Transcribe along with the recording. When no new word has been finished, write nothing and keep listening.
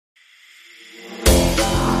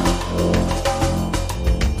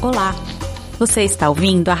Olá, você está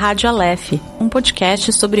ouvindo a Rádio Aleph, um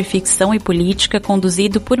podcast sobre ficção e política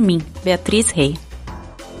conduzido por mim, Beatriz Rey.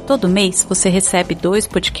 Todo mês você recebe 2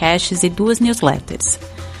 podcasts e 2 newsletters.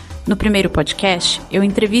 No primeiro podcast, eu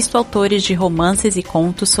entrevisto autores de romances e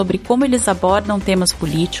contos sobre como eles abordam temas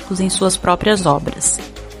políticos em suas próprias obras.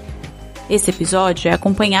 Esse episódio é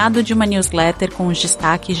acompanhado de uma newsletter com os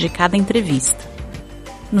destaques de cada entrevista.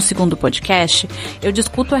 No segundo podcast, eu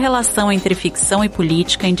discuto a relação entre ficção e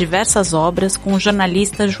política em diversas obras com o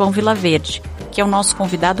jornalista João Vilaverde, que é o nosso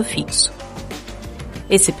convidado fixo.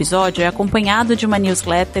 Esse episódio é acompanhado de uma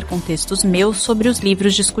newsletter com textos meus sobre os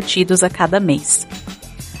livros discutidos a cada mês.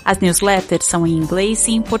 As newsletters são em inglês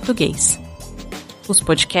e em português. Os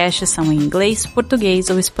podcasts são em inglês, português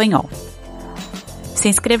ou espanhol. Se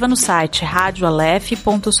inscreva no site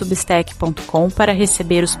radioalef.substack.com para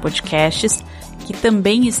receber os podcasts, que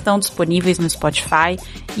também estão disponíveis no Spotify,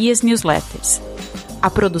 e as newsletters. A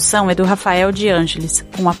produção é do Rafael de Ângeles,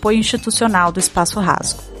 com apoio institucional do Espaço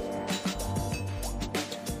Rasgo.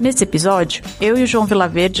 Nesse episódio, eu e o João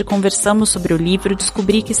Vilaverde conversamos sobre o livro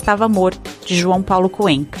Descobri que Estava Morto, de João Paulo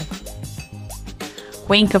Cuenca.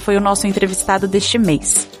 Cuenca foi o nosso entrevistado deste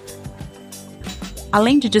mês.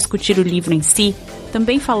 Além de discutir o livro em si,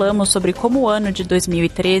 também falamos sobre como o ano de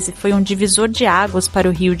 2013 foi um divisor de águas para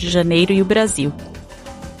o Rio de Janeiro e o Brasil.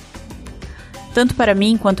 Tanto para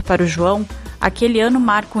mim quanto para o João, aquele ano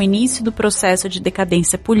marca o início do processo de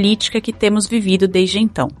decadência política que temos vivido desde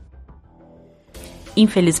então.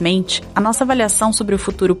 Infelizmente, a nossa avaliação sobre o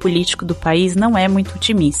futuro político do país não é muito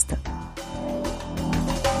otimista.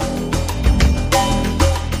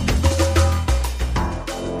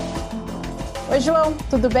 Oi, João,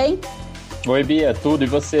 tudo bem? Oi, Bia, tudo, e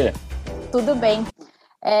você? Tudo bem.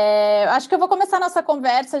 Acho que eu vou começar a nossa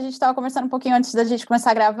conversa. A gente estava conversando um pouquinho antes da gente começar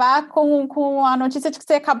a gravar com a notícia de que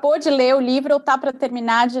você acabou de ler o livro ou está para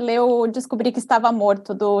terminar de ler o Descobri que Estava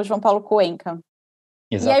Morto, do João Paulo Cuenca.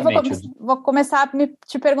 Exatamente. E aí vou começar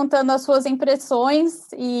te perguntando as suas impressões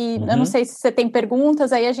e eu não sei se você tem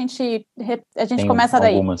perguntas, aí a gente começa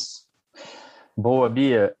daí. Algumas. Boa,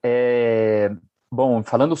 Bia. Bom,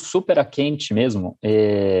 falando super a quente mesmo,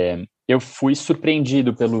 eu fui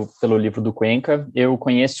surpreendido pelo livro do Cuenca. Eu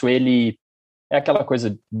conheço ele, é aquela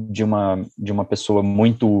coisa de uma pessoa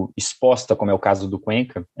muito exposta, como é o caso do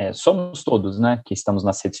Cuenca. Somos todos, né, que estamos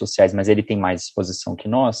nas redes sociais, mas ele tem mais exposição que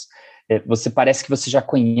nós. Você parece que você já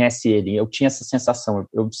conhece ele. Eu tinha essa sensação.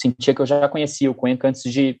 Eu sentia que eu já conhecia o Cuenca antes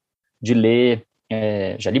de ler.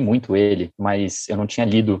 Já li muito ele, mas eu não tinha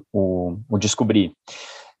lido o Descobri.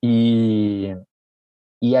 E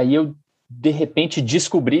aí eu, de repente,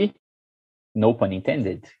 descobri, no pun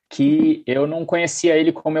intended, que eu não conhecia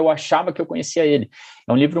ele como eu achava que eu conhecia ele.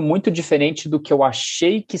 É um livro muito diferente do que eu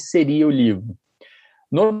achei que seria o livro.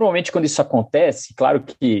 Normalmente, quando isso acontece, claro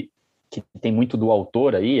que tem muito do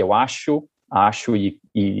autor aí, eu acho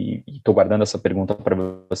e estou guardando essa pergunta para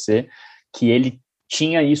você, que ele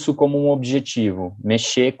tinha isso como um objetivo,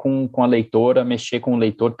 mexer com a leitora, mexer com o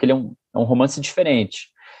leitor, porque ele é um romance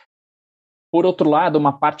diferente. Por outro lado,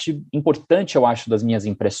 uma parte importante, eu acho, das minhas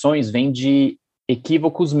impressões vem de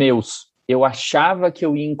equívocos meus. Eu achava que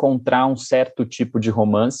eu ia encontrar um certo tipo de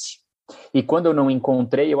romance, e quando eu não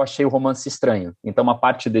encontrei, eu achei o romance estranho. Então, uma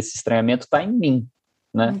parte desse estranhamento está em mim,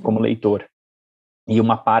 né, como leitor. E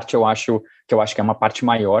uma parte eu acho que é uma parte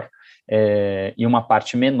maior, e uma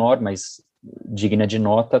parte menor, mas digna de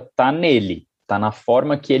nota, está nele, está na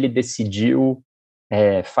forma que ele decidiu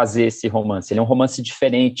fazer esse romance. Ele é um romance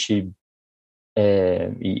diferente,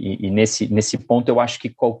 e nesse ponto eu acho que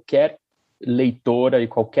qualquer leitora e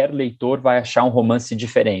qualquer leitor vai achar um romance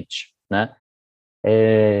diferente, né?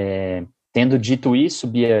 Tendo dito isso,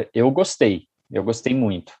 Bia, eu gostei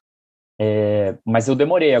muito, mas eu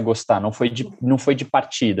demorei a gostar, não foi de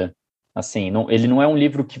partida, assim, ele não é um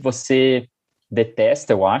livro que você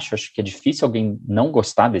detesta, eu acho que é difícil alguém não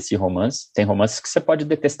gostar desse romance. Tem romances que você pode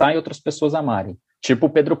detestar e outras pessoas amarem, tipo o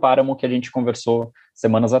Pedro Páramo, que a gente conversou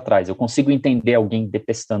semanas atrás. Eu consigo entender alguém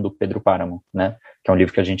detestando o Pedro Páramo, né, que é um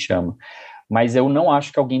livro que a gente ama, mas eu não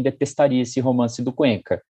acho que alguém detestaria esse romance do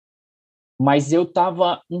Cuenca. Mas eu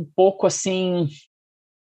tava um pouco assim,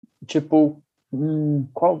 tipo,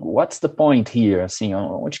 what's the point here, assim,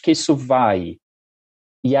 onde que isso vai?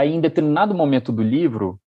 E aí, em determinado momento do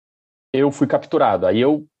livro, eu fui capturado, aí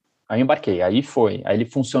embarquei, aí ele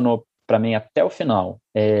funcionou para mim até o final.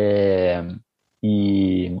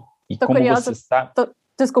 E tô como curiosa, você está...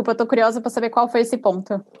 Desculpa, tô curiosa para saber qual foi esse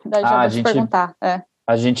ponto. Daí já vou te perguntar.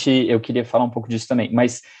 Eu queria falar um pouco disso também,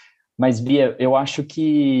 mas Bia, eu acho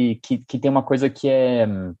que tem uma coisa que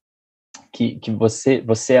que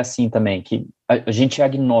você é assim também, que a gente é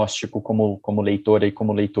agnóstico como leitora e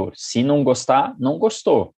como leitor. Se não gostar, não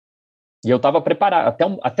gostou. E eu estava preparado,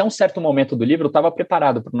 até um certo momento do livro, eu estava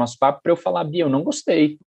preparado para o nosso papo para eu falar, Bia, eu não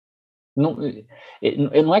gostei.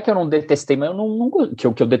 Não é que eu não detestei, mas eu não que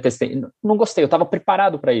eu detestei, não gostei, eu estava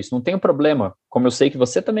preparado para isso, não tenho problema, como eu sei que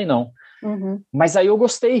você também não. Uhum. Mas aí eu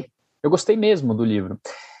gostei mesmo do livro.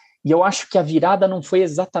 E eu acho que a virada não foi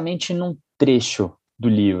exatamente num trecho do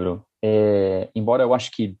livro, embora eu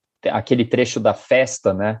acho que aquele trecho da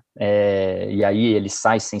festa, né, e aí ele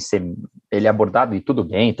sai sem ser, ele é abordado e tudo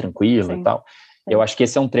bem, tranquilo. Sim. E tal. Eu acho que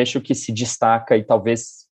esse é um trecho que se destaca e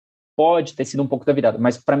talvez pode ter sido um pouco da virada,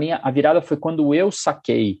 mas para mim a virada foi quando eu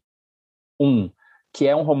saquei que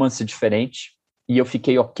é um romance diferente, e eu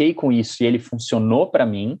fiquei ok com isso, e ele funcionou para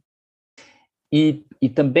mim, e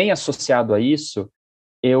também associado a isso,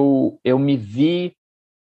 eu me vi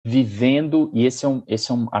vivendo, e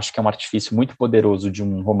acho que é um artifício muito poderoso de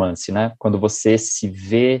um romance, né? Quando você se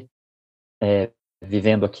vê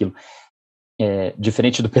vivendo aquilo.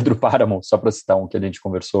 Diferente do Pedro Páramo, só para citar um que a gente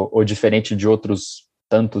conversou, ou diferente de outros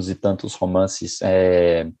tantos e tantos romances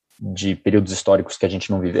de períodos históricos que a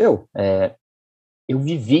gente não viveu, eu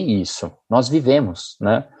vivi isso, nós vivemos,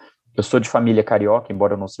 né? Eu sou de família carioca,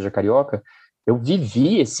 embora eu não seja carioca, eu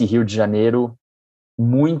vivi esse Rio de Janeiro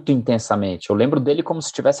muito intensamente. Eu lembro dele como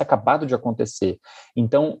se tivesse acabado de acontecer.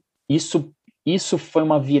 Então, isso foi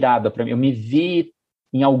uma virada para mim. Eu me vi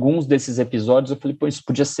em alguns desses episódios, eu falei, pô, isso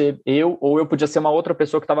podia ser eu, ou eu podia ser uma outra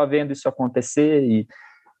pessoa que estava vendo isso acontecer, e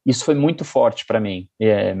isso foi muito forte para mim.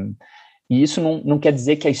 E isso não quer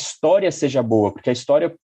dizer que a história seja boa, porque a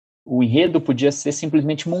história, o enredo podia ser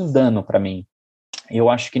simplesmente mundano para mim. Eu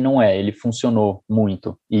acho que não é, ele funcionou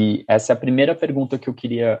muito. E essa é a primeira pergunta que eu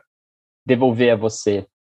queria devolver a você.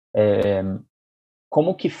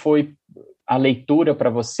 Como que foi a leitura para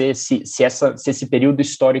você, se esse período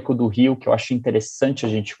histórico do Rio, que eu acho interessante a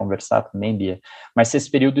gente conversar também, Bia, mas se esse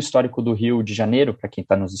período histórico do Rio de Janeiro, para quem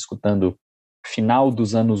está nos escutando, final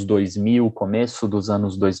dos anos 2000, começo dos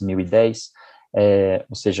anos 2010,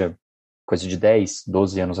 ou seja, coisa de 10,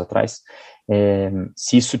 12 anos atrás,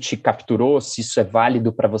 se isso te capturou, se isso é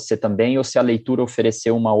válido para você também, ou se a leitura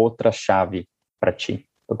ofereceu uma outra chave para ti.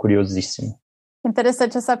 Estou curiosíssimo.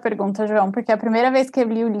 Interessante essa pergunta, João, porque a primeira vez que eu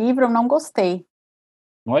li o livro eu não gostei.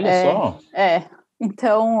 Olha só.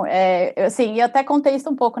 Então, assim, e até contei isso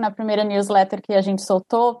um pouco na primeira newsletter que a gente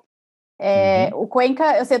soltou. O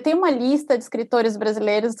Cuenca, eu tenho uma lista de escritores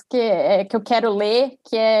brasileiros que eu quero ler,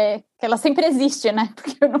 que ela sempre existe, né?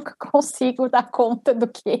 Porque eu nunca consigo dar conta do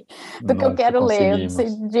que eu quero ler.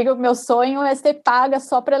 Digo, meu sonho é ser paga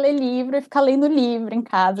só para ler livro e ficar lendo livro em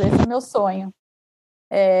casa. Esse é o meu sonho.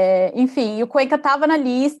 Enfim, o Cuenca estava na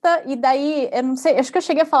lista, e daí, eu não sei, acho que eu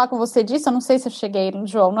cheguei a falar com você disso, eu não sei se eu cheguei,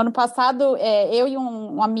 João. No ano passado, eu e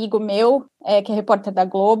um amigo meu, que é repórter da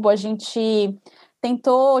Globo, a gente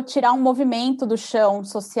tentou tirar um movimento do chão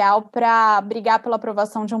social para brigar pela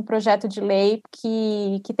aprovação de um projeto de lei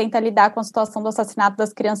que tenta lidar com a situação do assassinato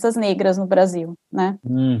das crianças negras no Brasil, né?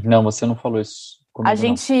 Não, você não falou isso comigo, A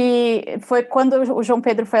gente foi quando o João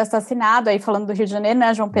Pedro foi assassinado, aí falando do Rio de Janeiro,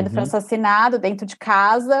 né? João Pedro foi assassinado dentro de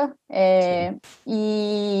casa,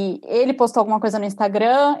 e ele postou alguma coisa no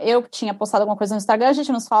Instagram, eu tinha postado alguma coisa no Instagram, a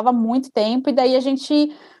gente não se falava há muito tempo, e daí a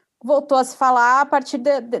gente voltou a se falar a partir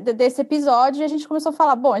desse episódio, e a gente começou a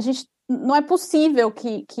falar, bom, a gente não é possível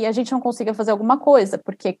que a gente não consiga fazer alguma coisa,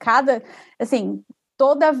 porque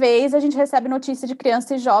toda vez a gente recebe notícia de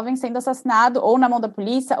criança e jovem sendo assassinado, ou na mão da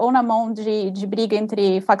polícia, ou na mão de briga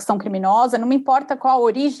entre facção criminosa, não me importa qual a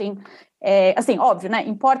origem, óbvio, né,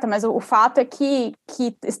 importa, mas o fato é que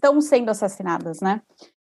estão sendo assassinadas, né?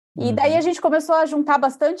 E daí a gente começou a juntar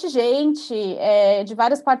bastante gente de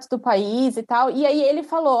várias partes do país e tal, e aí ele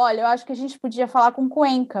falou, olha, eu acho que a gente podia falar com o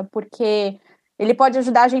Cuenca, porque ele pode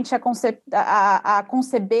ajudar a gente a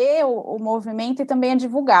conceber o movimento e também a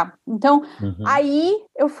divulgar. Então, aí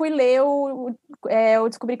eu fui ler eu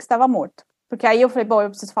Descobri que Estava Morto. Porque aí eu falei, bom, eu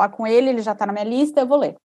preciso falar com ele já está na minha lista, eu vou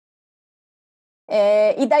ler.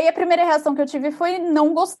 E daí a primeira reação que eu tive foi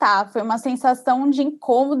não gostar. Foi uma sensação de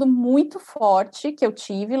incômodo muito forte que eu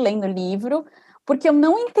tive lendo o livro, porque eu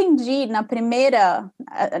não entendi na primeira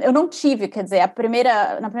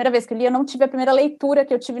vez que eu li, eu não tive a primeira leitura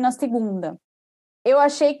que eu tive na segunda. Eu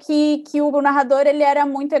achei que o narrador ele era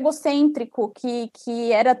muito egocêntrico,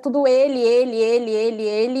 que era tudo ele,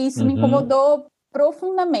 e isso me incomodou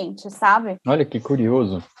profundamente, sabe? Olha que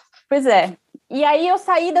curioso. Pois é. E aí eu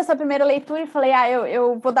saí dessa primeira leitura e falei,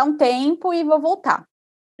 eu vou dar um tempo e vou voltar.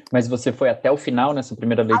 Mas você foi até o final nessa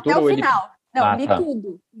primeira leitura? Até o final. Não, Ah, tá.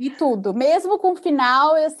 li tudo. Mesmo com o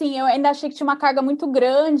final, assim, eu ainda achei que tinha uma carga muito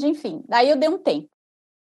grande, enfim. Daí eu dei um tempo.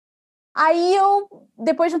 Aí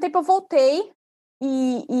depois de um tempo eu voltei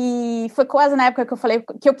e foi quase na época que eu falei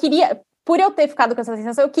que eu queria, por eu ter ficado com essa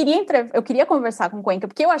sensação, eu queria conversar com o Cuenca,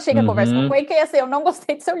 porque eu achei que a conversa com o Uhum. Cuenca ia ser, eu não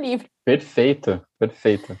gostei do seu livro. Perfeito,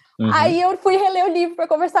 perfeito. Uhum. Aí eu fui reler o livro para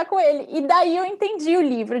conversar com ele, e daí eu entendi o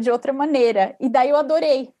livro de outra maneira, e daí eu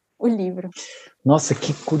adorei o livro. Nossa,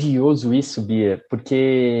 que curioso isso, Bia,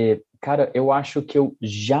 porque, cara, eu acho que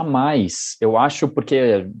eu acho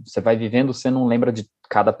porque você vai vivendo, você não lembra de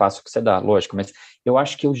cada passo que você dá, lógico, mas eu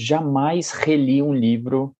acho que eu jamais reli um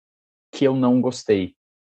livro que eu não gostei.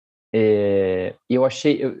 Eu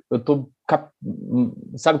achei, eu tô,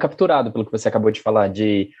 sabe, capturado pelo que você acabou de falar,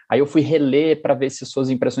 aí eu fui reler para ver se suas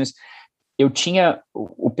impressões. Eu tinha,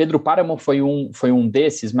 o Pedro Páramo foi um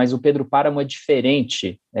desses, mas o Pedro Páramo é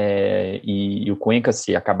diferente, e o Cuenca,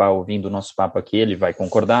 se acabar ouvindo o nosso papo aqui, ele vai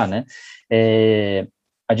concordar, né?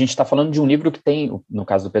 A gente está falando de um livro que tem, no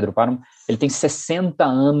caso do Pedro Páramo, ele tem 60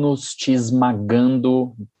 anos te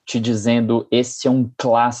esmagando, te dizendo, esse é um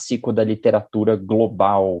clássico da literatura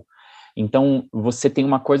global. Então, você tem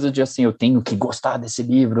uma coisa de assim, eu tenho que gostar desse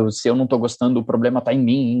livro, se eu não estou gostando, o problema está em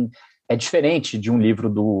mim. É diferente de um livro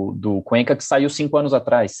do Cuenca que saiu 5 anos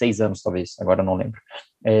atrás, 6 anos talvez, agora eu não lembro.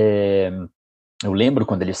 Eu lembro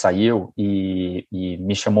quando ele saiu e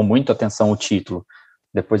me chamou muito a atenção o título.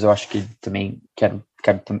 Depois eu acho que também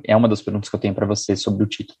é uma das perguntas que eu tenho para você sobre o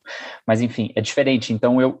título. Mas enfim, é diferente.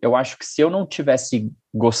 Então eu acho que se eu não tivesse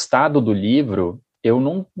gostado do livro, eu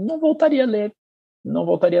não voltaria a ler. Não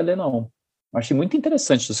voltaria a ler, não. Eu achei muito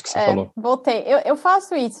interessante isso que você falou. Voltei. Eu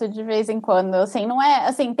faço isso de vez em quando, assim, não é,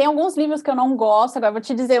 assim, tem alguns livros que eu não gosto, agora vou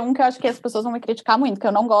te dizer um que eu acho que as pessoas vão me criticar muito, que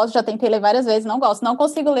eu não gosto, já tentei ler várias vezes, não gosto, não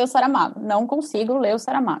consigo ler o Saramago, não consigo ler o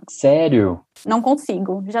Saramago. Sério? Não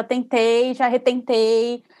consigo, já tentei, já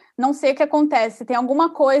retentei, não sei o que acontece, tem alguma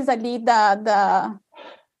coisa ali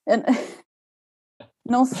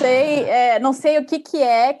não sei, não sei o que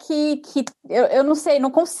é que eu não sei,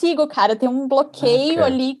 não consigo, cara. Tem um bloqueio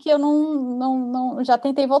Caraca. ali que eu não já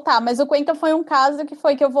tentei voltar. Mas o Cuenca foi um caso que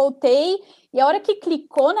foi que eu voltei e a hora que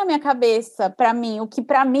clicou na minha cabeça, para mim, o que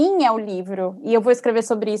para mim é o livro, e eu vou escrever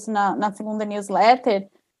sobre isso na segunda newsletter,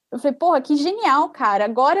 eu falei, porra, que genial, cara.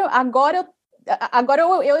 Agora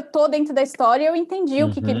eu tô dentro da história e eu entendi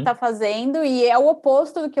o que ele tá fazendo e é o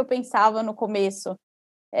oposto do que eu pensava no começo.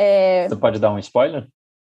 Você pode dar um spoiler?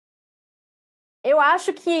 Eu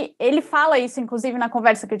acho que ele fala isso, inclusive, na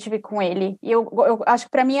conversa que eu tive com ele. E eu acho que,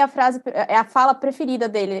 para mim, é a fala preferida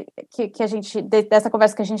dele, que a gente, dessa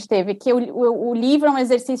conversa que a gente teve, que o livro é um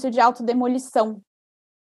exercício de autodemolição.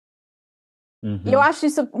 E eu acho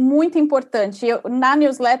isso muito importante. Na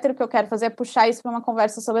newsletter, o que eu quero fazer é puxar isso para uma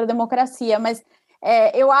conversa sobre a democracia, mas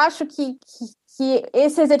eu acho que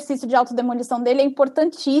esse exercício de autodemolição dele é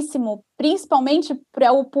importantíssimo, principalmente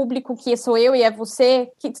para o público que sou eu e é você,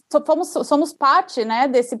 que somos parte, né,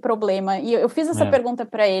 desse problema. E eu fiz essa pergunta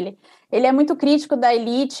para ele. Ele é muito crítico da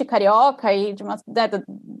elite carioca e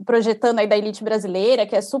projetando aí da elite brasileira,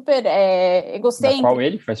 que é super Da egocêntrica. qual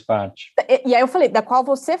ele faz parte. E aí eu falei, da qual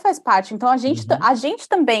você faz parte. Então a gente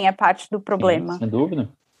também é parte do problema. Sim, sem dúvida.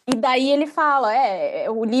 E daí ele fala,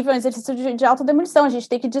 o livro é um exercício de autodemolição, a gente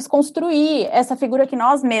tem que desconstruir essa figura que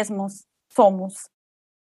nós mesmos somos,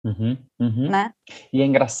 né? E é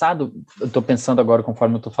engraçado, eu tô pensando agora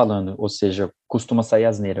conforme eu tô falando, ou seja, costuma sair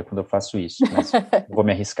asneira quando eu faço isso, mas vou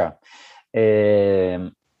me arriscar. É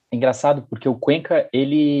engraçado porque o Cuenca,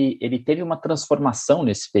 ele teve uma transformação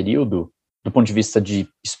nesse período, do ponto de vista de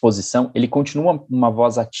exposição, ele continua uma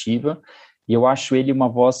voz ativa, e eu acho ele uma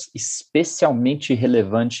voz especialmente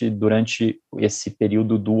relevante durante esse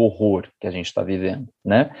período do horror que a gente está vivendo,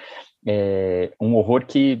 né? Um horror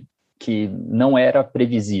que não era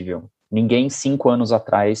previsível. Ninguém, 5 anos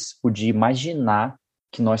atrás, podia imaginar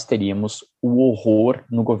que nós teríamos o horror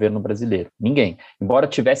no governo brasileiro. Ninguém. Embora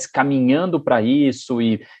estivesse caminhando para isso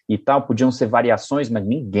e tal, podiam ser variações, mas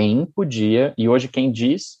ninguém podia, e hoje quem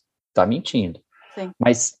diz está mentindo. Sim.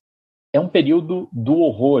 Mas é um período do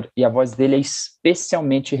horror e a voz dele é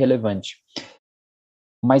especialmente relevante.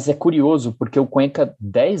 Mas é curioso, porque o Cuenca,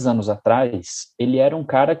 10 anos atrás, ele era um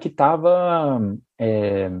cara que estava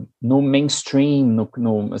no mainstream,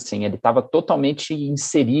 assim, ele estava totalmente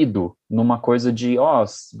inserido numa coisa de,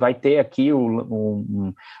 vai ter aqui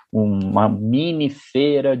uma mini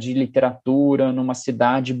feira de literatura numa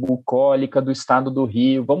cidade bucólica do estado do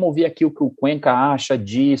Rio, vamos ouvir aqui o que o Cuenca acha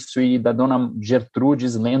disso, e da dona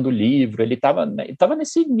Gertrudes lendo o livro, ele estava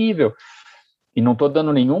nesse nível. E não estou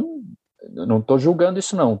dando não estou julgando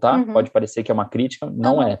isso não, tá? Pode parecer que é uma crítica,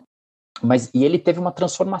 não é. e ele teve uma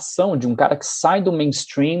transformação de um cara que sai do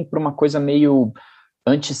mainstream para uma coisa meio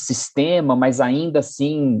antissistema, mas ainda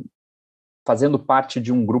assim fazendo parte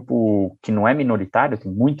de um grupo que não é minoritário,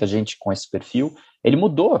 tem muita gente com esse perfil. Ele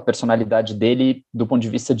mudou a personalidade dele do ponto de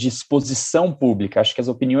vista de exposição pública. Acho que as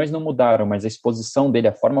opiniões não mudaram, mas a exposição dele,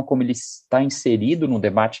 a forma como ele está inserido no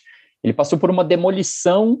debate, ele passou por uma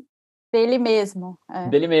demolição dele mesmo.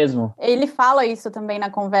 Dele mesmo. Ele fala isso também na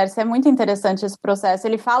conversa, é muito interessante esse processo.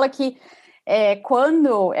 Ele fala que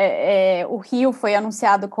quando o Rio foi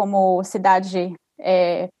anunciado como cidade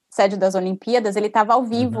sede das Olimpíadas, ele estava ao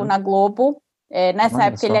vivo na Globo, nessa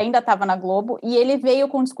época ele ainda estava na Globo, e ele veio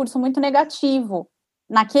com um discurso muito negativo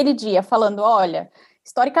naquele dia, falando, olha,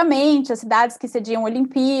 historicamente, as cidades que sediam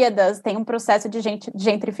Olimpíadas têm um processo de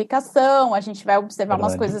gentrificação, a gente vai observar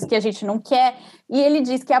umas coisas que a gente não quer, e ele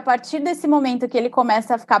diz que a partir desse momento que ele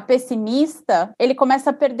começa a ficar pessimista, ele começa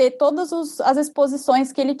a perder todas as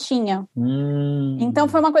exposições que ele tinha. Então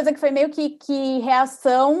foi uma coisa que foi meio que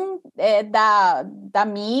reação da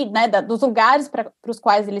mídia, né, dos lugares para os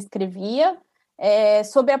quais ele escrevia,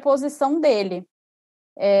 sobre a posição dele.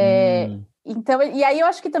 Então, e aí eu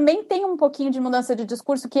acho que também tem um pouquinho de mudança de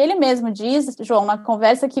discurso que ele mesmo diz, João, na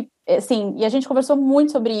conversa que, assim, e a gente conversou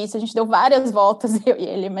muito sobre isso, a gente deu várias voltas, eu e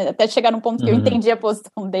ele, até chegar num ponto que eu entendi a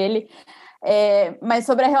posição dele, mas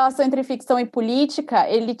sobre a relação entre ficção e política,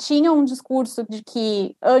 ele tinha um discurso de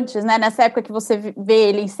que antes, né, nessa época que você vê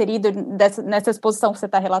ele inserido nessa exposição que você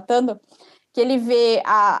está relatando, que ele vê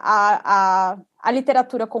a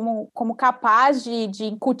literatura como capaz de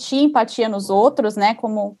incutir empatia nos outros, né,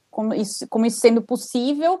 como isso sendo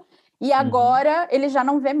possível, e agora ele já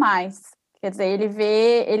não vê mais. Quer dizer, ele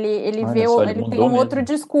tem um outro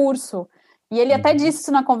discurso. E ele até disse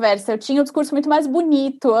isso na conversa, eu tinha um discurso muito mais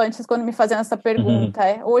bonito antes, quando me faziam essa pergunta.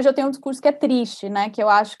 Hoje eu tenho um discurso que é triste, né, que eu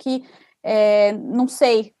acho que não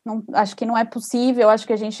sei, acho que não é possível, acho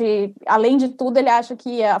que a gente, além de tudo, ele acha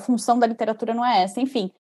que a função da literatura não é essa,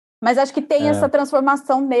 enfim. Mas acho que tem essa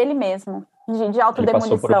transformação nele mesmo, de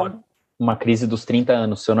autodemolição. Ele passou por uma crise dos 30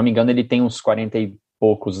 anos, se eu não me engano, ele tem uns 40 e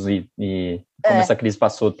poucos, e como essa crise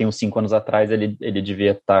passou, tem uns 5 anos atrás, ele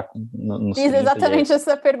devia estar nos 30. Fiz exatamente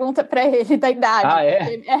essa pergunta para ele, da idade. Ah,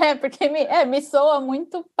 é? Porque me soa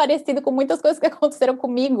muito parecido com muitas coisas que aconteceram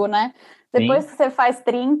comigo, né? Depois que você faz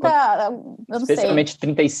 30, eu não sei. Especialmente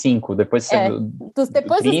 35, depois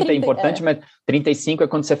depois 30 é importante, mas 35 é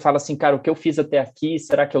quando você fala assim, cara, o que eu fiz até aqui,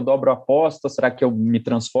 será que eu dobro a aposta, será que eu me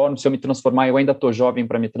transformo? Se eu me transformar, eu ainda estou jovem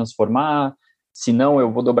para me transformar, se não, eu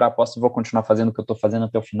vou dobrar a aposta e vou continuar fazendo o que eu estou fazendo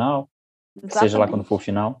até o final, seja lá quando for o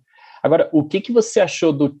final. Agora, o que você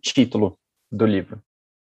achou do título do livro?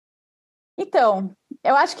 Então,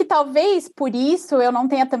 eu acho que talvez por isso eu não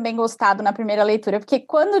tenha também gostado na primeira leitura, porque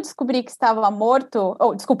quando eu descobri que estava morto,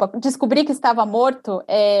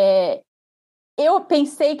 eu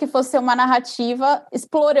pensei que fosse uma narrativa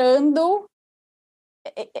explorando,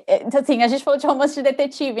 assim, a gente falou de romance de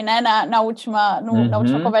detetive, né, na última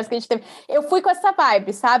conversa que a gente teve. Eu fui com essa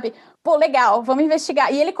vibe, sabe? Pô, legal, vamos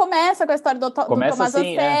investigar. E ele começa com a história do Thomas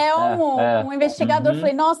assim, Anselmo, um investigador.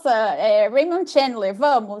 Falei, nossa, Raymond Chandler,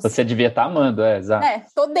 vamos. Você devia estar amando, exato.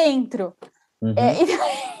 Tô dentro.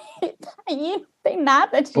 E daí não tem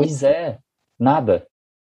nada disso. Pois é, nada.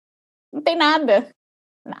 Não tem nada.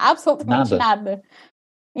 Absolutamente nada.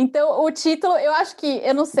 Então, o título, eu acho que,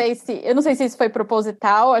 eu não sei se isso foi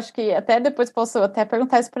proposital, acho que até depois posso até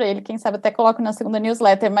perguntar isso para ele, quem sabe até coloco na segunda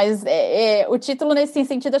newsletter, mas o título, nesse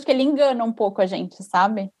sentido, acho que ele engana um pouco a gente,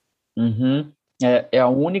 sabe? É a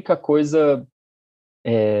única coisa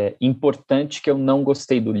importante que eu não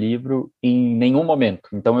gostei do livro em nenhum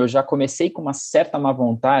momento. Então, eu já comecei com uma certa má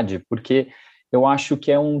vontade, porque eu acho que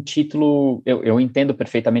é um título, eu entendo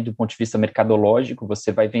perfeitamente do ponto de vista mercadológico, você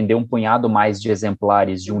vai vender um punhado mais de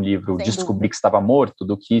exemplares de um livro, Descobri que Estava Morto,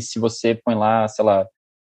 do que se você põe lá, sei lá,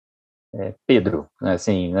 Pedro, né,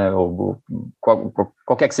 assim, né, ou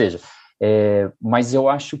qualquer que seja. Mas eu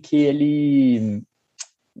acho que ele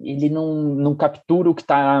não captura o que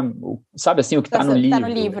está, sabe assim, o que está no livro. Tá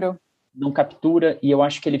no livro. Não captura, e eu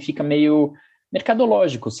acho que ele fica meio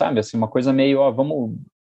mercadológico, sabe, assim, uma coisa meio,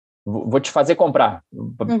 vou te fazer comprar,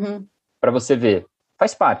 para você ver.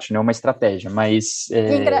 Faz parte, né? Uma estratégia, mas...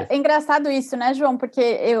 É engraçado isso, né, João? Porque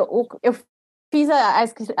eu fiz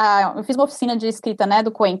eu fiz uma oficina de escrita, né,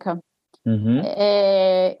 do Cuenca.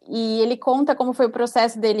 E ele conta como foi o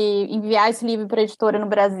processo dele enviar esse livro para a editora no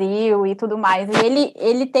Brasil e tudo mais. E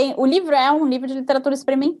ele tem... O livro é um livro de literatura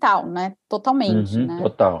experimental, né? Totalmente, né?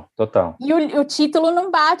 Total. E o título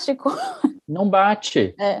não bate com... Não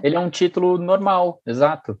bate. Ele é um título normal,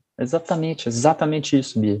 exato. Exatamente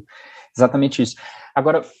isso, Bia. Exatamente isso.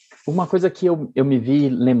 Agora, Uma coisa que eu me vi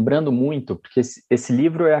lembrando muito, porque esse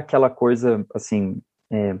livro é aquela coisa, assim,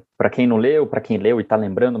 para quem não leu, para quem leu e está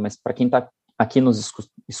lembrando, mas para quem está aqui nos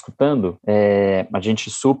escutando, a gente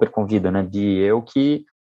super convida, né, de eu que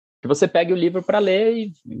você pegue o livro para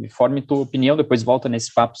ler e forme tua opinião, depois volta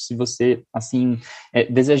nesse papo se você, assim,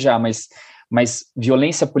 desejar, mas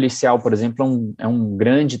violência policial, por exemplo, é um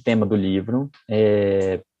grande tema do livro,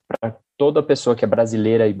 para toda pessoa que é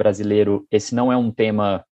brasileira e brasileiro, esse não é um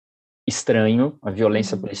tema estranho. A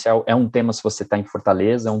violência policial é um tema se você está em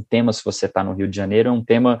Fortaleza, é um tema se você está no Rio de Janeiro, é um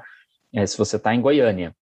tema se você está em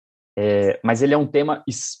Goiânia. Mas ele é um tema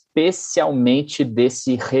especialmente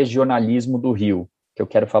desse regionalismo do Rio, que eu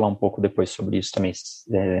quero falar um pouco depois sobre isso também,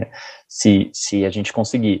 se a gente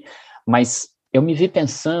conseguir. Mas eu me vi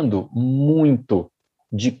pensando muito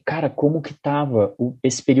de, cara, como que estava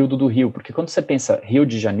esse período do Rio, porque quando você pensa Rio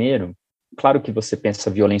de Janeiro, claro que você pensa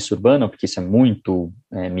violência urbana, porque isso é muito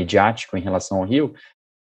midiático em relação ao Rio,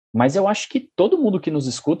 mas eu acho que todo mundo que nos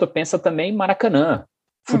escuta pensa também em Maracanã,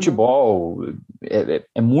 futebol,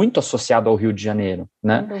 é muito associado ao Rio de Janeiro,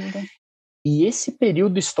 né? Sem dúvida. E esse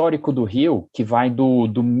período histórico do Rio, que vai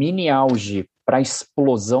do mini auge para a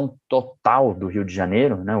explosão total do Rio de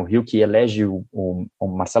Janeiro, né? O Rio que elege o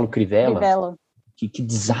Marcelo Crivella. Que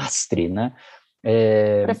desastre, né?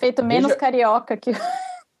 Prefeito menos carioca que...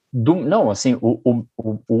 Não, assim,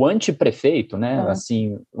 o antiprefeito, né?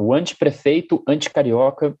 Assim, o antiprefeito,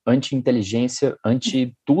 anticarioca, anti-inteligência,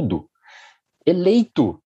 anti-tudo.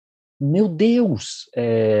 Eleito. Meu Deus!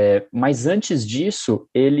 Mas antes disso,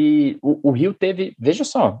 o Rio teve... Veja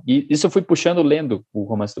só, e isso eu fui puxando lendo o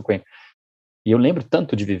Romance do Cuenca. E eu lembro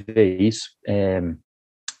tanto de viver isso.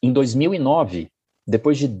 Em 2009,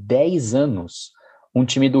 depois de 10 anos, um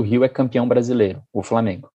time do Rio é campeão brasileiro, o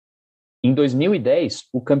Flamengo. Em 2010,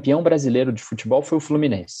 o campeão brasileiro de futebol foi o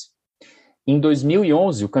Fluminense. Em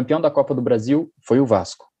 2011, o campeão da Copa do Brasil foi o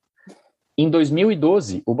Vasco. Em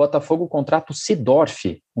 2012, o Botafogo contrata o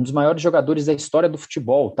Seedorf, um dos maiores jogadores da história do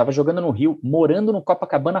futebol. Estava jogando no Rio, morando no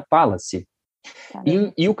Copacabana Palace.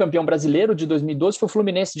 E o campeão brasileiro de 2012 foi o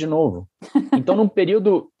Fluminense de novo. Então, num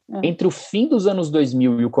período entre o fim dos anos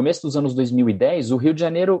 2000 e o começo dos anos 2010, o Rio de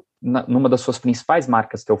Janeiro, numa das suas principais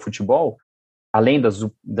marcas, que é o futebol, além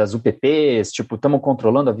das UPPs, tipo, estamos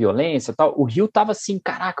controlando a violência e tal, o Rio estava assim,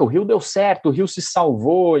 caraca, o Rio deu certo, o Rio se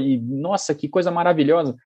salvou, e nossa, que coisa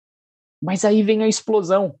maravilhosa. Mas aí vem a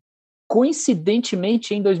explosão.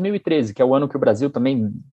 Coincidentemente, em 2013, que é o ano que o Brasil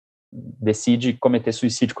também decide cometer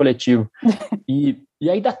suicídio coletivo. E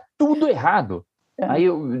aí dá tudo errado. Aí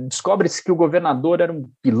descobre-se que o governador era um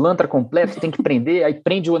pilantra completo, tem que prender, aí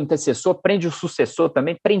prende o antecessor, prende o sucessor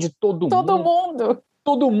também, prende todo mundo.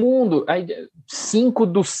 Todo mundo. Aí, 5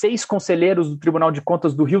 dos 6 conselheiros do Tribunal de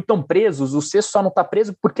Contas do Rio estão presos, o sexto só não está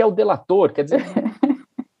preso porque é o delator. Quer dizer,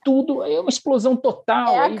 tudo é uma explosão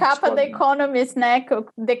total. É a capa da Economist, né?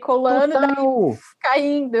 Decolando,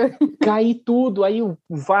 caindo. Cai tudo. Aí o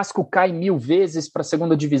Vasco cai 1000 vezes para a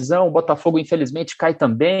segunda divisão, o Botafogo, infelizmente, cai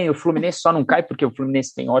também, o Fluminense só não cai porque o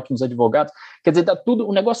Fluminense tem ótimos advogados. Quer dizer, dá tudo,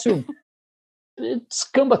 o negócio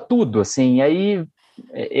descamba tudo, assim. Aí,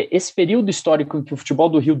 esse período histórico em que o futebol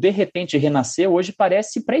do Rio de repente renasceu, hoje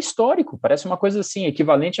parece pré-histórico, parece uma coisa assim,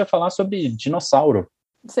 equivalente a falar sobre dinossauro.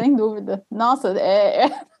 Sem dúvida. Nossa,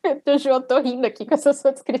 eu tô rindo aqui com essa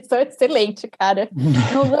sua descrição excelente, cara.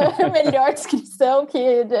 Não é a melhor descrição, que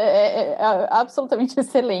é absolutamente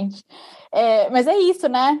excelente. Mas é isso,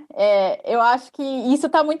 né? Eu acho que isso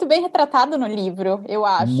está muito bem retratado no livro, eu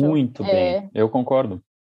acho. Muito bem, eu concordo.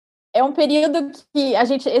 É um período que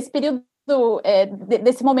esse período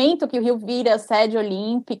desse momento que o Rio vira sede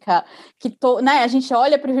olímpica, né, a gente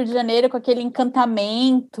olha para o Rio de Janeiro com aquele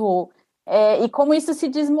encantamento, e como isso se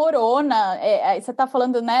desmorona. Você está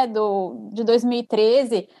falando, né, de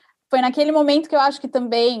 2013, foi naquele momento que eu acho que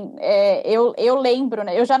também, eu lembro,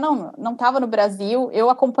 né, eu já não estava no Brasil, eu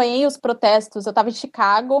acompanhei os protestos, eu estava em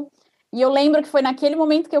Chicago, e eu lembro que foi naquele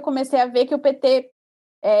momento que eu comecei a ver que o PT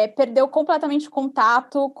perdeu completamente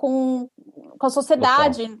contato com a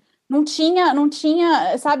sociedade. Total. Não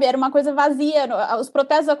tinha, sabe, era uma coisa vazia, os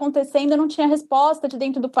protestos acontecendo, não tinha resposta de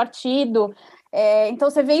dentro do partido. Então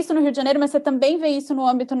você vê isso no Rio de Janeiro, mas você também vê isso no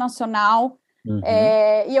âmbito nacional.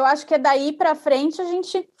 E eu acho que daí para frente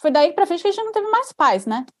foi daí para frente que a gente não teve mais paz,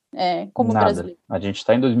 né? Como brasileiro. A gente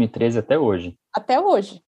está em 2013 até hoje. Até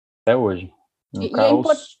hoje. Até hoje.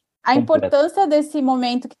 A importância desse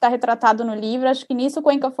momento que está retratado no livro, acho que nisso o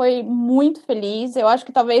Cuenca foi muito feliz. Eu acho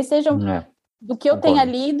que talvez seja, do que eu tenha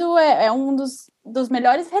lido, um dos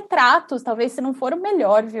melhores retratos, talvez se não for o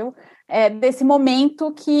melhor, viu? Desse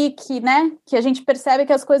momento que a gente percebe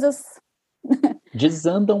que as coisas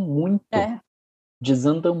desandam muito.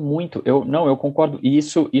 desanda muito. Eu concordo. E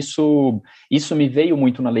isso me veio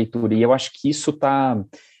muito na leitura. E eu acho que isso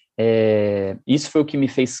foi o que me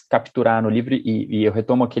fez capturar no livro. E eu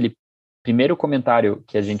retomo aquele primeiro comentário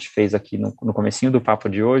que a gente fez aqui no comecinho do papo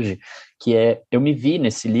de hoje, que é, eu me vi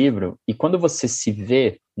nesse livro. E quando você se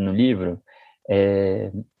vê no livro,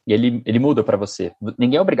 ele muda para você.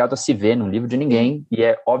 Ninguém é obrigado a se ver num livro de ninguém. E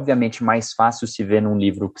é, obviamente, mais fácil se ver num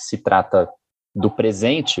livro que se trata do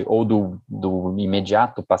presente ou do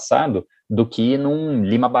imediato passado do que num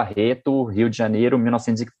Lima Barreto, Rio de Janeiro,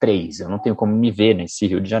 1903. Eu não tenho como me ver nesse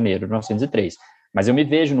Rio de Janeiro, 1903. Mas eu me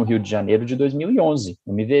vejo no Rio de Janeiro de 2011.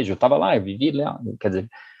 Eu estava lá, eu vivi lá, quer dizer,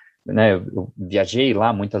 né, eu viajei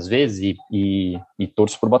lá muitas vezes e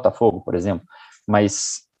torço por Botafogo, por exemplo.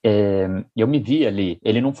 Mas eu me vi ali.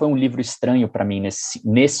 Ele não foi um livro estranho para mim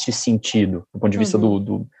neste sentido, do ponto de vista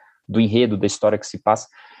do enredo, da história que se passa.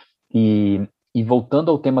 E voltando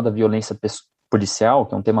ao tema da violência policial,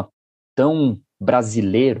 que é um tema tão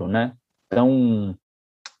brasileiro, né? Tão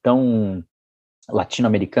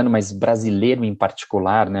latino-americano, mas brasileiro em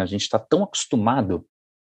particular, né? A gente está tão acostumado,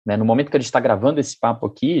 né? No momento que a gente está gravando esse papo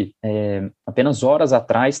aqui, apenas horas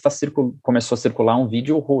atrás começou a circular um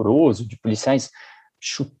vídeo horroroso de policiais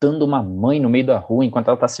chutando uma mãe no meio da rua enquanto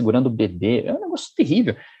ela está segurando o bebê. É um negócio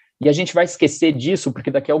terrível. E a gente vai esquecer disso,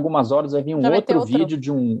 porque daqui a algumas horas vai vir um outro vídeo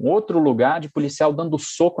de um outro lugar de policial dando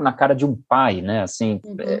soco na cara de um pai, né? Assim,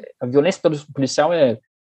 a violência policial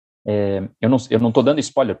eu não estou dando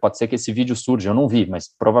spoiler, pode ser que esse vídeo surja, eu não vi, mas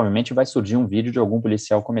provavelmente vai surgir um vídeo de algum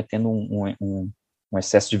policial cometendo um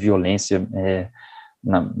excesso de violência,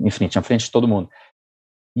 enfim, na frente de todo mundo.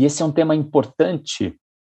 E esse é um tema importante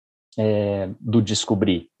do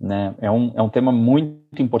descobrir, né? É um tema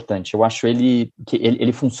muito importante. Eu acho que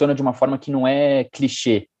ele funciona de uma forma que não é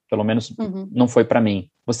clichê, pelo menos não foi para mim.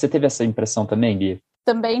 Você teve essa impressão também, Bia?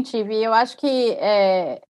 Também tive. Eu acho que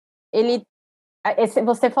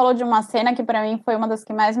você falou de uma cena que para mim foi uma das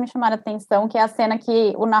que mais me chamaram a atenção, que é a cena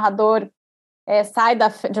que o narrador sai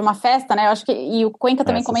de uma festa, né? Eu acho que e o Cuenca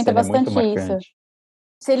também comenta bastante isso.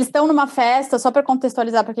 Se eles estão numa festa, só para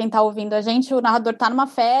contextualizar para quem está ouvindo a gente, o narrador está numa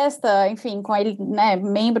festa, enfim, com ele, né,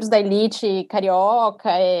 membros da elite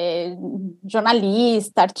carioca,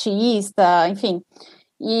 jornalista, artista, enfim.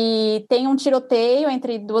 E tem um tiroteio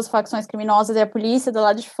entre duas facções criminosas e a polícia do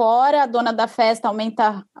lado de fora. A dona da festa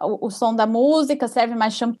aumenta o som da música, serve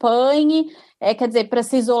mais champanhe, quer dizer, para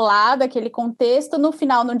se isolar daquele contexto. No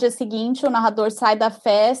final, no dia seguinte, o narrador sai da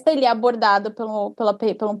festa, ele é abordado pelo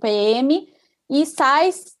um PM e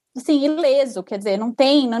sai, assim, ileso, quer dizer,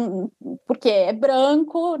 porque é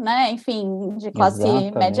branco, né, enfim, de classe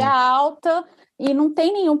média alta, e não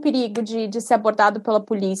tem nenhum perigo de ser abordado pela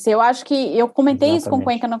polícia. Eu acho que, eu comentei isso com o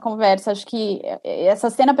Cuenca na conversa, acho que essa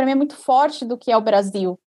cena para mim é muito forte do que é o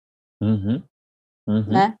Brasil.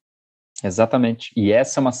 Né? Exatamente, e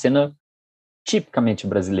essa é uma cena tipicamente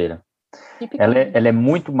brasileira. Ela é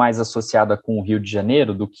muito mais associada com o Rio de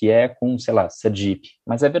Janeiro do que com, sei lá, Sergipe.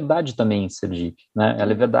 Mas é verdade também em Sergipe, né?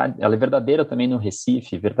 Ela é verdadeira também no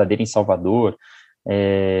Recife, verdadeira em Salvador,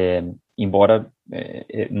 embora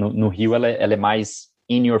no Rio ela é mais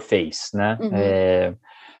in your face, né?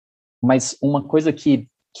 Mas uma coisa que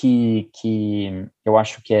eu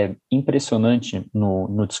acho que é impressionante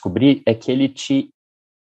no Descobrir é que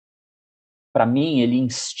para mim,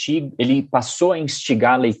 ele passou a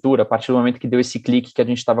instigar a leitura a partir do momento que deu esse clique que a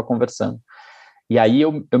gente estava conversando. E aí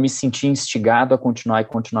eu me senti instigado a continuar.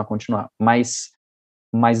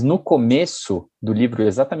 Mas no começo do livro,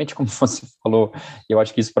 exatamente como você falou, eu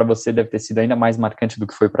acho que isso para você deve ter sido ainda mais marcante do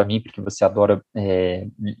que foi para mim, porque você adora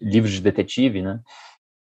livros de detetive, né?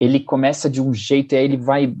 Ele começa de um jeito e aí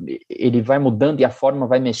ele vai mudando e a forma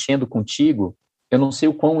vai mexendo contigo. Eu não sei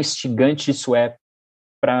o quão instigante isso é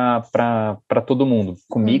para todo mundo.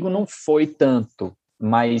 Comigo não foi tanto,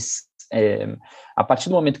 mas a partir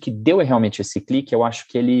do momento que deu realmente esse clique, eu acho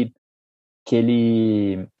que ele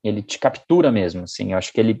te captura mesmo, assim. Eu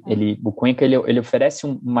acho que o Cuenca ele oferece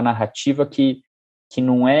uma narrativa que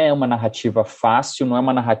não é uma narrativa fácil, não é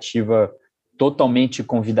uma narrativa totalmente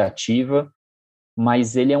convidativa,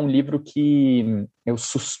 mas ele é um livro que eu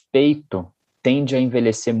suspeito tende a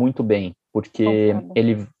envelhecer muito bem, porque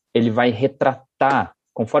ele vai retratar,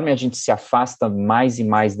 conforme a gente se afasta mais e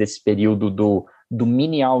mais desse período do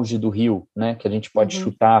mini auge do Rio, né, que a gente pode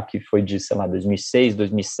chutar, que foi de, sei lá, 2006,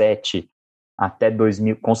 2007, até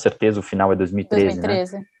 2000, com certeza o final é 2013, né?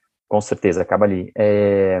 Com certeza, acaba ali.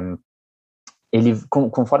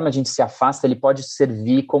 Conforme a gente se afasta, ele pode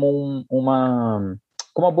servir como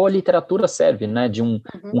como a boa literatura serve, né, de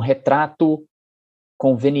um retrato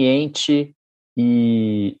conveniente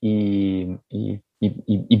e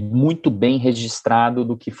muito bem registrado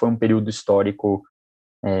do que foi um período histórico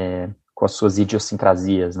com as suas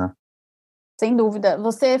idiosincrasias, né? Sem dúvida.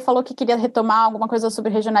 Você falou que queria retomar alguma coisa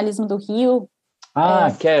sobre o regionalismo do Rio.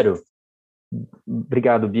 Quero.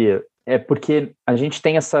 Obrigado, Bia. É porque a gente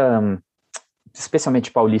tem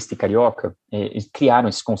especialmente paulista e carioca, criaram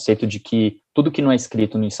esse conceito de que tudo que não é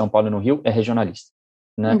escrito em São Paulo e no Rio é regionalista,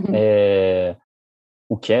 né? Uhum.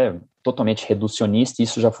 O que é totalmente reducionista, e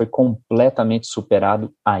isso já foi completamente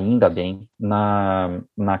superado, ainda bem, na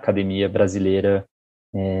academia brasileira,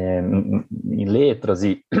 em letras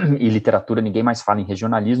e literatura. Ninguém mais fala em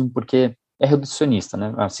regionalismo porque é reducionista,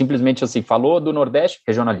 né? Simplesmente assim, falou do Nordeste,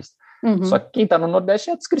 regionalista. Uhum. Só que quem está no Nordeste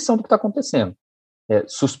é a descrição do que está acontecendo.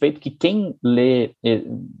 Suspeito que quem lê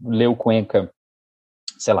o Cuenca,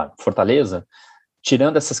 sei lá, Fortaleza,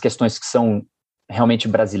 tirando essas questões que são realmente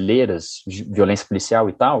brasileiras, violência policial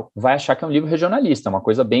e tal, vai achar que é um livro regionalista, uma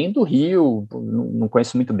coisa bem do Rio, não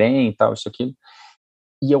conheço muito bem e tal, isso, aquilo.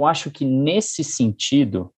 E eu acho que nesse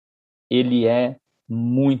sentido, ele é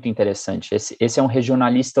muito interessante. Esse é um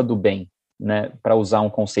regionalista do bem, né? Para usar um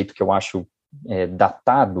conceito que eu acho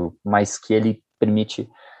datado, mas que ele permite,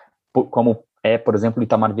 como por exemplo,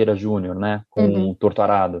 Itamar Vieira Júnior, né? Com o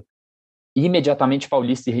Torturado. Imediatamente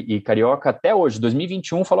paulista e carioca, até hoje,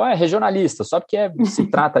 2021, falou, é regionalista, só porque se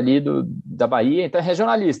trata ali da Bahia, então é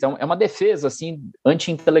regionalista, é uma defesa, assim,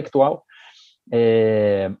 anti-intelectual,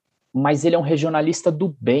 mas ele é um regionalista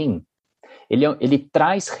do bem. Ele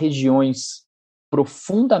traz regiões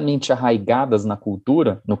profundamente arraigadas na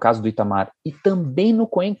cultura, no caso do Itamar, e também no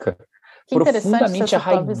Cuenca, profundamente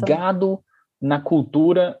arraigado na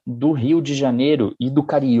cultura do Rio de Janeiro e do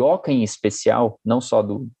carioca em especial, não só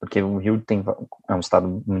porque o Rio é um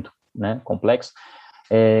estado muito, né, complexo,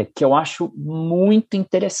 que eu acho muito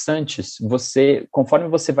interessante. Conforme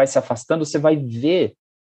você vai se afastando, você vai ver,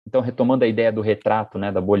 então retomando a ideia do retrato,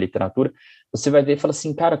 né, da boa literatura, você vai ver e fala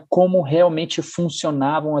assim, cara, como realmente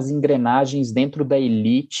funcionavam as engrenagens dentro da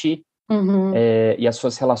elite e as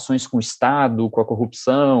suas relações com o Estado, com a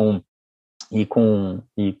corrupção, e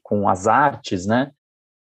com as artes, né,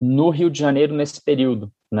 no Rio de Janeiro nesse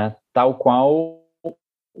período, né, tal qual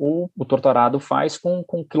o Torturado faz com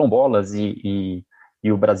quilombolas e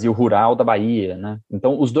o Brasil rural da Bahia, né.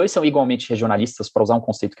 Então, os dois são igualmente regionalistas, para usar um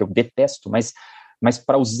conceito que eu detesto, mas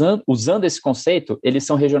usando esse conceito, eles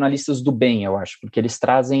são regionalistas do bem, eu acho, porque eles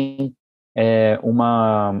trazem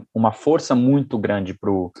uma força muito grande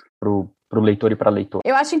pro leitor e para a leitora.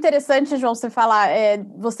 Eu acho interessante, João, você falar,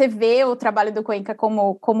 você vê o trabalho do Cuenca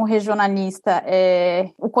como regionalista.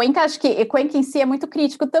 O Cuenca, acho que o Cuenca em si é muito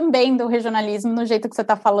crítico também do regionalismo, no jeito que você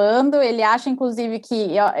está falando. Ele acha, inclusive,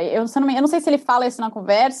 que... Eu não sei se ele fala isso na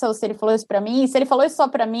conversa ou se ele falou isso para mim. Se ele falou isso só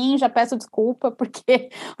para mim, já peço desculpa,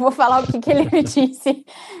 porque vou falar o que ele me disse.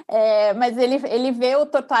 Mas ele vê o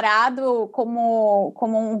Torturado como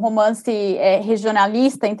um romance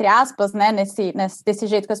regionalista, entre aspas, né, desse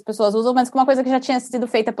jeito que as pessoas usam, mas com uma coisa que já tinha sido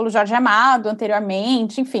feita pelo Jorge Amado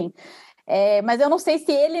anteriormente, enfim. Mas eu não sei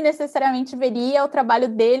se ele necessariamente veria o trabalho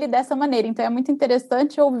dele dessa maneira, então é muito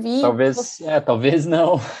interessante ouvir... Talvez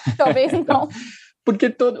não. Talvez não.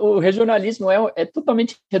 Porque o regionalismo é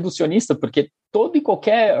totalmente reducionista, porque todo e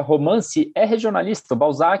qualquer romance é regionalista. O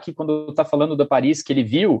Balzac, quando está falando da Paris que ele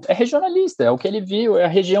viu, é regionalista, é o que ele viu, é a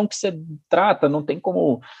região que você trata, não tem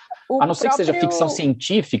como... A não ser que seja ficção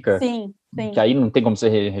científica, sim. que aí não tem como ser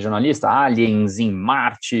regionalista, aliens em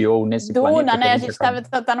Marte ou nesse Duna, planeta. Duna, né? A gente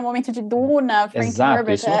tá no momento de Duna, Frank Exato,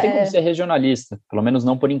 Herbert. Isso não tem como ser regionalista, pelo menos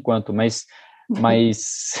não por enquanto, mas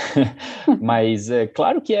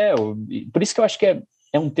claro que é. Por isso que eu acho que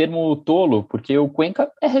é um termo tolo, porque o Cuenca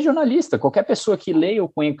é regionalista. Qualquer pessoa que leia o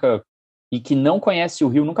Cuenca e que não conhece o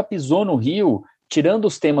Rio, nunca pisou no Rio, tirando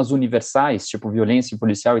os temas universais, tipo violência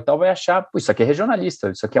policial e tal, vai achar, isso aqui é regionalista,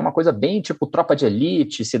 isso aqui é uma coisa bem tipo Tropa de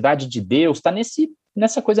Elite, Cidade de Deus, tá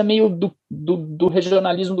nessa coisa meio do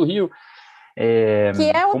regionalismo do Rio.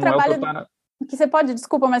 Que é o trabalho... que você pode,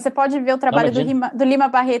 desculpa, mas você pode ver o trabalho do Lima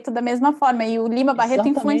Barreto da mesma forma, e o Lima Barreto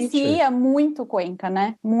influencia muito o Cuenca,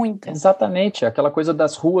 né? Muito. Exatamente, aquela coisa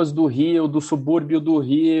das ruas do Rio, do subúrbio do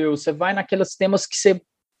Rio, você vai naqueles temas que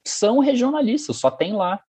são regionalistas, só tem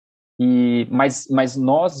lá. Mas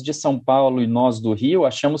nós de São Paulo e nós do Rio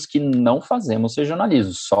achamos que não fazemos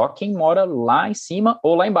regionalismo, só quem mora lá em cima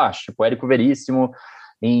ou lá embaixo, tipo Érico Veríssimo,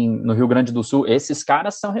 no Rio Grande do Sul, esses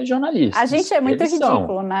caras são regionalistas. A gente é muito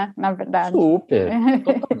ridículo, né, na verdade. Super,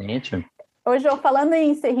 totalmente. Hoje, falando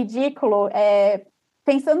em ser ridículo,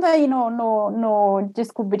 pensando aí no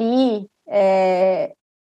descobrir,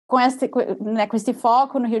 com esse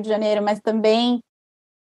foco no Rio de Janeiro, mas também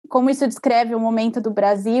como isso descreve o momento do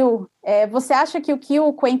Brasil, você acha que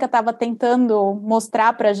o Cuenca estava tentando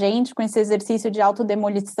mostrar para a gente com esse exercício de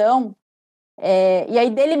autodemolição, e aí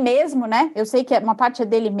dele mesmo, né? Eu sei que uma parte é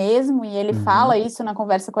dele mesmo, e ele fala isso na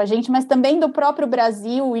conversa com a gente, mas também do próprio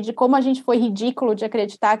Brasil e de como a gente foi ridículo de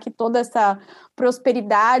acreditar que toda essa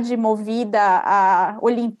prosperidade movida à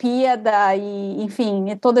Olimpíada e,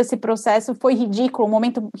 enfim, todo esse processo foi ridículo, um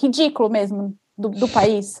momento ridículo mesmo do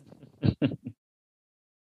país.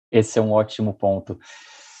 Esse é um ótimo ponto.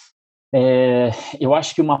 Eu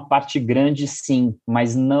acho que uma parte grande, sim,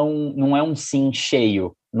 mas não é um sim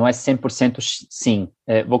cheio, não é 100% sim.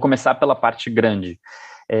 Vou começar pela parte grande.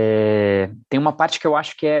 Tem uma parte que eu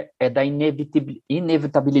acho que é da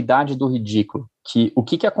inevitabilidade do ridículo, que o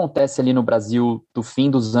que acontece ali no Brasil do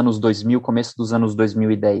fim dos anos 2000, começo dos anos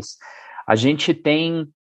 2010? A gente tem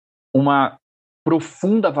uma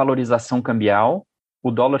profunda valorização cambial,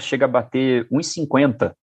 o dólar chega a bater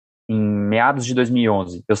 1,50 em meados de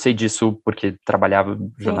 2011. Eu sei disso porque trabalhava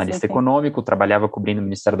jornalista econômico, trabalhava cobrindo o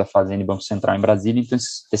Ministério da Fazenda e Banco Central em Brasília, então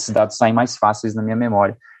esses dados saem mais fáceis na minha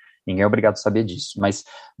memória. Ninguém é obrigado a saber disso, mas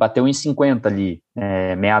bateu 1,50 ali,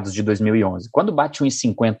 meados de 2011. Quando bate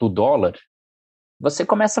 1,50 o dólar, você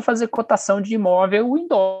começa a fazer cotação de imóvel em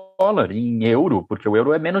dólar, em euro, porque o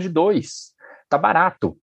euro é menos de 2, tá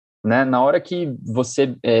barato. Né? Na hora que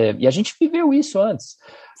você... e a gente viveu isso antes.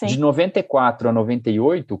 Sim. De 94 a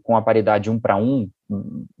 98, com a paridade 1:1,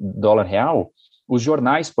 dólar real, os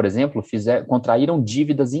jornais, por exemplo, contraíram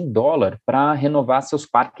dívidas em dólar para renovar seus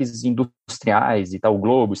parques industriais e tal, o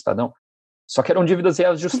Globo, o Estadão. Só que eram dívidas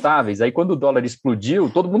reajustáveis. Aí, quando o dólar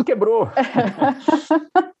explodiu, todo mundo quebrou.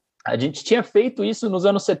 A gente tinha feito isso nos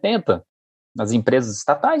anos 70, nas empresas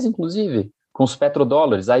estatais, inclusive, com os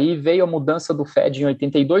petrodólares. Aí veio a mudança do Fed em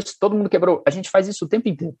 82, todo mundo quebrou. A gente faz isso o tempo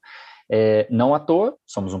inteiro. Não à toa,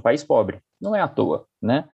 somos um país pobre. Não é à toa,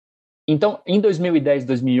 né? Então, em 2010,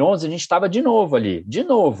 2011, a gente estava de novo ali. De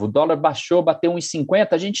novo, o dólar baixou, bateu 1,50,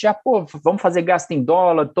 a gente já, vamos fazer gasto em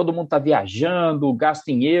dólar, todo mundo está viajando, gasto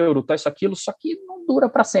em euro, tá, isso, aquilo, só que não dura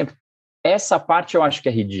para sempre. Essa parte eu acho que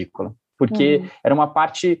é ridícula, porque era uma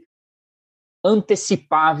parte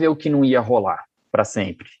antecipável que não ia rolar para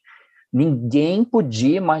sempre. Ninguém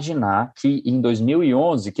podia imaginar que em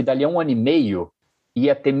 2011, que dali a 1 ano e meio,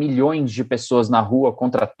 ia ter milhões de pessoas na rua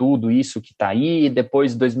contra tudo isso que está aí,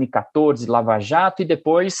 depois 2014, Lava Jato, e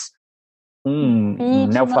depois um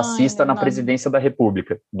neofascista na presidência da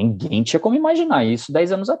República. Ninguém tinha como imaginar isso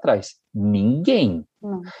 10 anos atrás. Ninguém.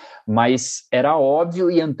 Não. Mas era óbvio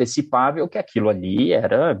e antecipável que aquilo ali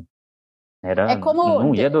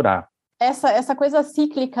não ia durar. Essa coisa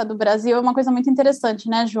cíclica do Brasil é uma coisa muito interessante,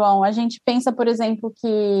 né, João? A gente pensa, por exemplo,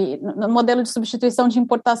 que no modelo de substituição de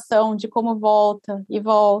importação, de como volta, e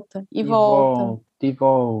volta, e volta.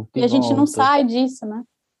 E a gente não sai disso, né?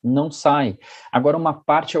 Não sai. Agora, uma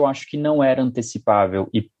parte eu acho que não era antecipável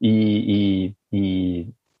e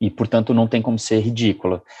portanto, não tem como ser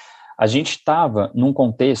ridícula. A gente estava num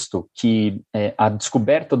contexto que a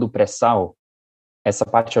descoberta do pré-sal, essa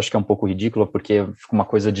parte eu acho que é um pouco ridícula, porque fica uma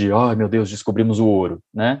coisa de, meu Deus, descobrimos o ouro,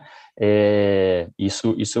 né?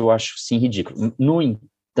 Isso eu acho, sim, ridículo. No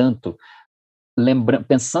entanto,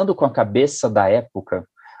 pensando com a cabeça da época,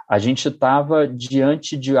 a gente estava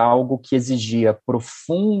diante de algo que exigia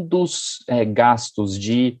profundos gastos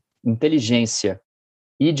de inteligência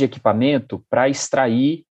e de equipamento para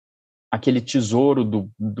extrair aquele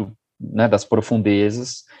tesouro né, das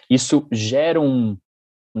profundezas. Isso gera um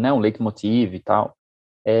leitmotiv e tal.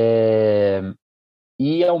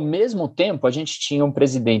 E, ao mesmo tempo, a gente tinha um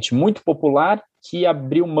presidente muito popular que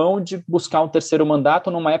abriu mão de buscar um terceiro mandato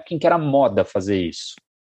numa época em que era moda fazer isso.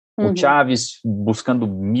 O Chávez buscando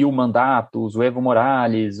 1000 mandatos, o Evo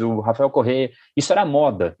Morales, o Rafael Correa, isso era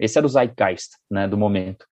moda, esse era o zeitgeist, né, do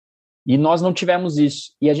momento. E nós não tivemos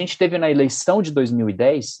isso. E a gente teve na eleição de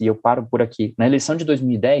 2010, e eu paro por aqui, na eleição de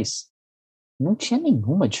 2010, não tinha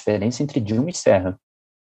nenhuma diferença entre Dilma e Serra.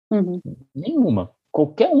 Nenhuma.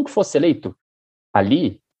 Qualquer um que fosse eleito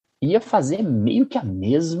ali ia fazer meio que a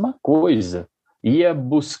mesma coisa. Ia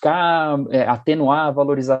buscar atenuar a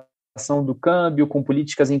valorização do câmbio com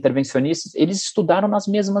políticas intervencionistas. Eles estudaram nas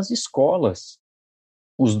mesmas escolas.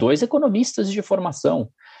 Os dois economistas de formação.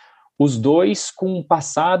 Os dois com um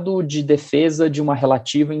passado de defesa de uma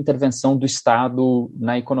relativa intervenção do Estado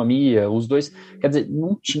na economia. Os dois, quer dizer,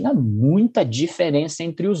 não tinha muita diferença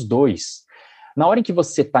entre os dois. Na hora em que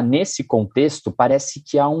você está nesse contexto, parece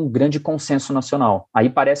que há um grande consenso nacional. Aí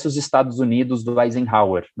parece os Estados Unidos do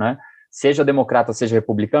Eisenhower, né? Seja democrata, seja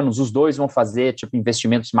republicanos, os dois vão fazer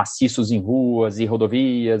investimentos maciços em ruas e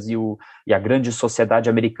rodovias e a grande sociedade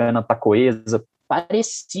americana está coesa.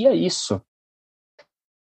 Parecia isso.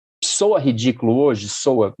 soa ridículo hoje,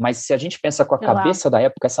 soa, mas se a gente pensa com a cabeça da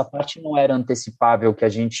época, essa parte não era antecipável, que a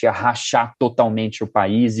gente ia rachar totalmente o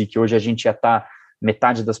país e que hoje a gente ia estar,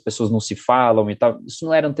 metade das pessoas não se falam e tal. Isso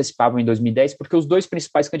não era antecipável em 2010, porque os dois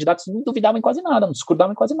principais candidatos não duvidavam em quase nada, não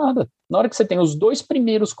discordavam em quase nada. Na hora que você tem os dois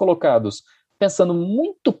primeiros colocados pensando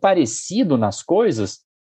muito parecido nas coisas,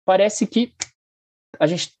 parece que a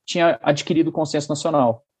gente tinha adquirido consenso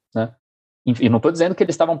nacional, né? E não estou dizendo que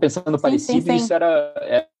eles estavam pensando parecido, e isso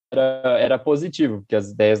era positivo, porque as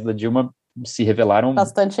ideias da Dilma se revelaram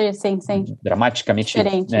bastante, dramaticamente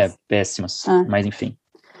péssimas, mas enfim.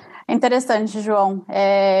 É interessante, João.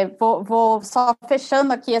 Vou só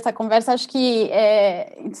fechando aqui essa conversa, acho que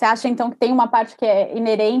você acha então que tem uma parte que é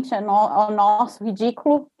inerente ao nosso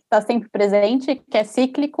ridículo, que está sempre presente, que é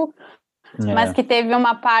cíclico, mas que teve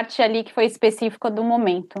uma parte ali que foi específica do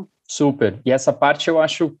momento. Super. E essa parte eu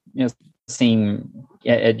acho, assim,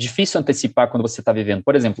 é difícil antecipar quando você está vivendo.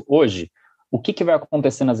 Por exemplo, hoje, o que vai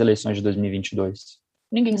acontecer nas eleições de 2022?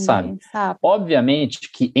 Ninguém sabe. Obviamente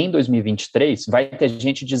que em 2023 vai ter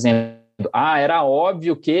gente dizendo era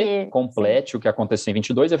óbvio que complete o que aconteceu em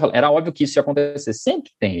 22. Eu falo, era óbvio que isso ia acontecer.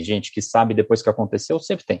 Sempre tem gente que sabe depois que aconteceu,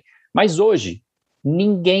 sempre tem. Mas hoje,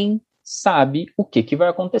 ninguém sabe o que vai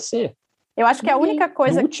acontecer. Eu acho que a única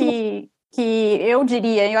coisa que eu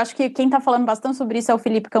diria, eu acho que quem está falando bastante sobre isso é o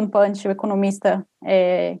Felipe Campante, o economista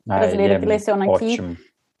brasileiro que leciona aqui.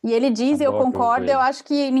 E ele diz, e eu concordo, eu acho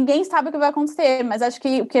que ninguém sabe o que vai acontecer, mas acho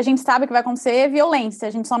que o que a gente sabe que vai acontecer é violência,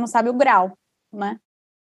 a gente só não sabe o grau, né?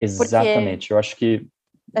 Exatamente, eu acho que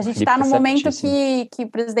a gente está num momento que o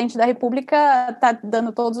presidente da República está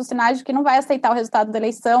dando todos os sinais de que não vai aceitar o resultado da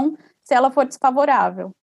eleição se ela for desfavorável.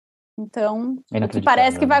 Então, o que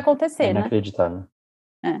parece que vai acontecer, né? Inacreditável.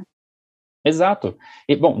 Exato.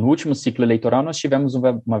 E, bom, no último ciclo eleitoral nós tivemos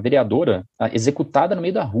uma vereadora executada no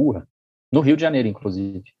meio da rua, no Rio de Janeiro,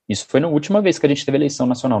 inclusive. Isso foi na última vez que a gente teve eleição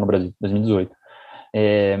nacional no Brasil, 2018.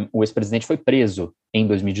 O ex-presidente foi preso em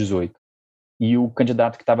 2018. E o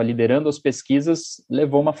candidato que estava liderando as pesquisas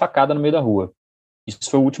levou uma facada no meio da rua. Isso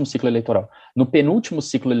foi o último ciclo eleitoral. No penúltimo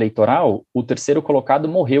ciclo eleitoral, o terceiro colocado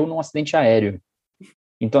morreu num acidente aéreo.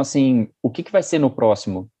 Então, assim, o que vai ser no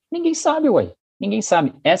próximo? Ninguém sabe, ué. Ninguém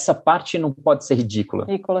sabe. Essa parte não pode ser ridícula.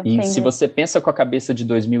 E entendi. Se você pensa com a cabeça de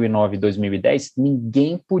 2009 e 2010,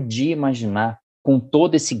 ninguém podia imaginar com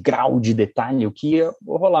todo esse grau de detalhe o que ia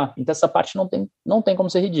rolar. Então, essa parte não tem como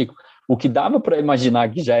ser ridículo. O que dava para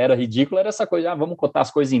imaginar que já era ridículo era essa coisa, vamos cotar as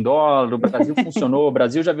coisas em dólar, o Brasil funcionou, o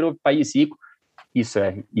Brasil já virou país rico. Isso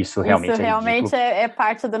realmente é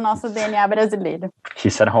parte do nosso DNA brasileiro.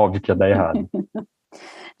 Isso era óbvio que ia dar errado.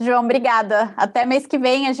 João, obrigada. Até mês que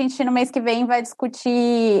vem, no mês que vem vai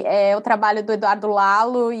discutir o trabalho do Eduardo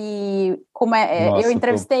Lalo e como eu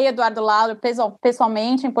entrevistei Eduardo Lalo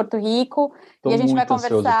pessoalmente em Porto Rico e a gente vai conversar.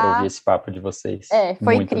 Estou muito ansioso para ouvir esse papo de vocês.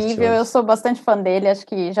 Foi muito incrível, ansioso. Eu sou bastante fã dele, acho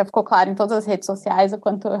que já ficou claro em todas as redes sociais o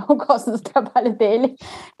quanto eu gosto do trabalho dele.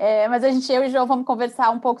 Mas eu e o João vamos conversar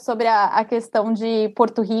um pouco sobre a questão de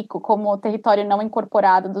Porto Rico como território não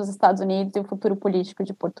incorporado dos Estados Unidos e o futuro político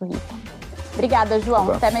de Porto Rico. Obrigada,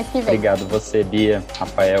 João. Até mês que vem. Obrigado você, Bia,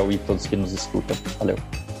 Rafael e todos que nos escutam. Valeu.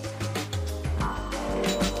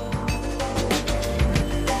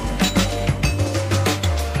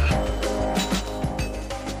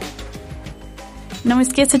 Não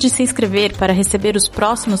esqueça de se inscrever para receber os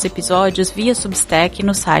próximos episódios via Substack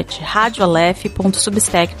no site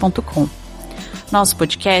radioalef.substack.com. Nosso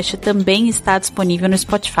podcast também está disponível no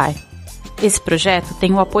Spotify. Esse projeto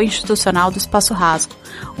tem o apoio institucional do Espaço Rasgo,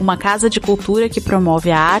 uma casa de cultura que promove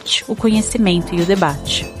a arte, o conhecimento e o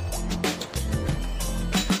debate.